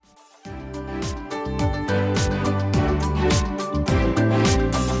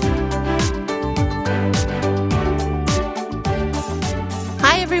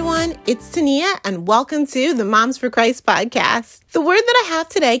it's Tania, and welcome to the Moms for Christ podcast. The word that I have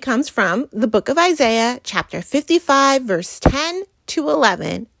today comes from the book of Isaiah, chapter 55, verse 10 to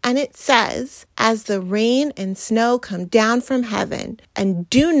 11, and it says, "As the rain and snow come down from heaven, and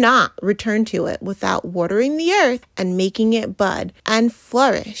do not return to it without watering the earth and making it bud and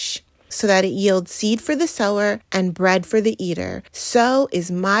flourish, so that it yields seed for the sower and bread for the eater, so is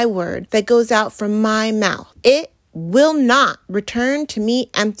my word that goes out from my mouth. It will not return to me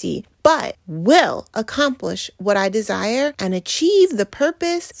empty, but will accomplish what I desire and achieve the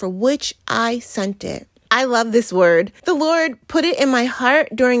purpose for which I sent it." I love this word. The Lord put it in my heart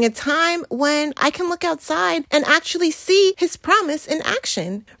during a time when I can look outside and actually see His promise in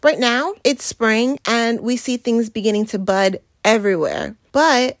action. Right now, it's spring and we see things beginning to bud everywhere.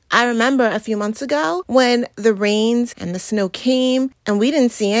 But I remember a few months ago when the rains and the snow came and we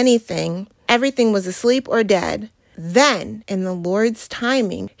didn't see anything. Everything was asleep or dead. Then, in the Lord's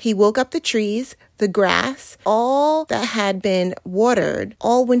timing, He woke up the trees, the grass, all that had been watered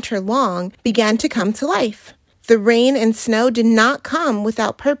all winter long began to come to life. The rain and snow did not come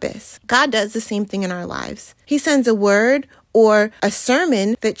without purpose. God does the same thing in our lives. He sends a word or a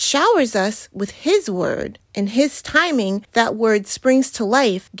sermon that showers us with His word. In His timing, that word springs to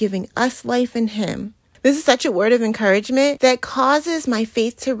life, giving us life in Him. This is such a word of encouragement that causes my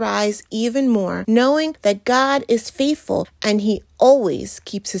faith to rise even more, knowing that God is faithful and He always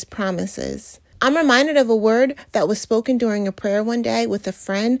keeps His promises. I'm reminded of a word that was spoken during a prayer one day with a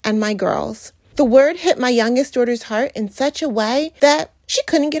friend and my girls. The word hit my youngest daughter's heart in such a way that she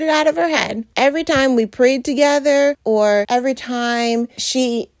couldn't get it out of her head. Every time we prayed together or every time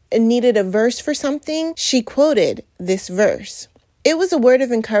she needed a verse for something, she quoted this verse. It was a word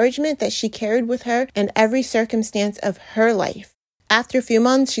of encouragement that she carried with her in every circumstance of her life. After a few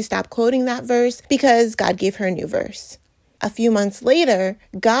months, she stopped quoting that verse because God gave her a new verse. A few months later,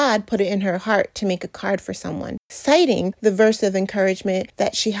 God put it in her heart to make a card for someone, citing the verse of encouragement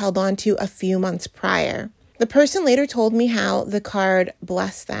that she held on to a few months prior. The person later told me how the card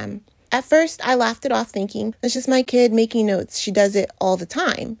blessed them. At first, I laughed it off thinking, that's just my kid making notes. She does it all the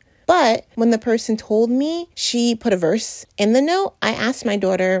time. But when the person told me she put a verse in the note, I asked my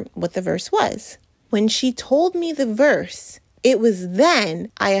daughter what the verse was. When she told me the verse, it was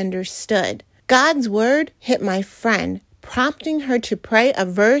then I understood. God's word hit my friend, prompting her to pray a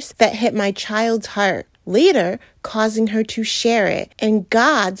verse that hit my child's heart, later causing her to share it in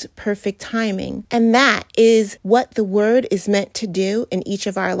God's perfect timing. And that is what the word is meant to do in each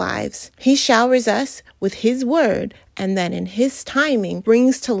of our lives. He showers us with His word, and then in His timing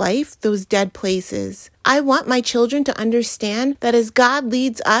brings to life those dead places. I want my children to understand that as God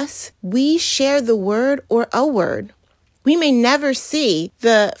leads us, we share the word or a word. We may never see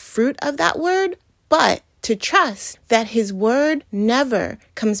the fruit of that word, but to trust that His word never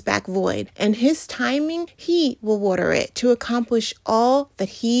comes back void. And His timing, He will water it to accomplish all that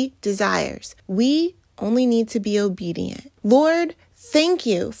He desires. We only need to be obedient. Lord, thank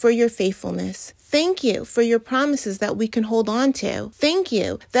You for Your faithfulness. Thank You for Your promises that we can hold on to. Thank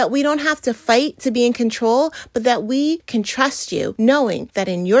You that we don't have to fight to be in control, but that we can trust You, knowing that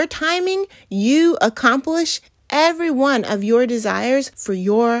in Your timing, You accomplish every one of Your desires for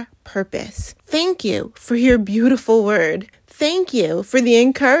Your purpose. Thank You for Your beautiful word. Thank You for the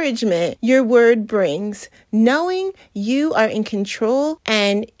encouragement Your word brings, knowing You are in control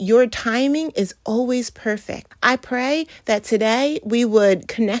and Your timing is always perfect. I pray that today we would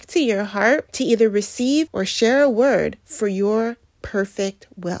connect to Your heart to either receive or share a word for Your perfect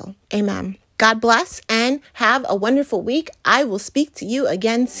will. Amen. God bless and have a wonderful week. I will speak to you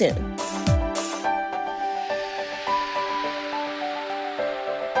again soon.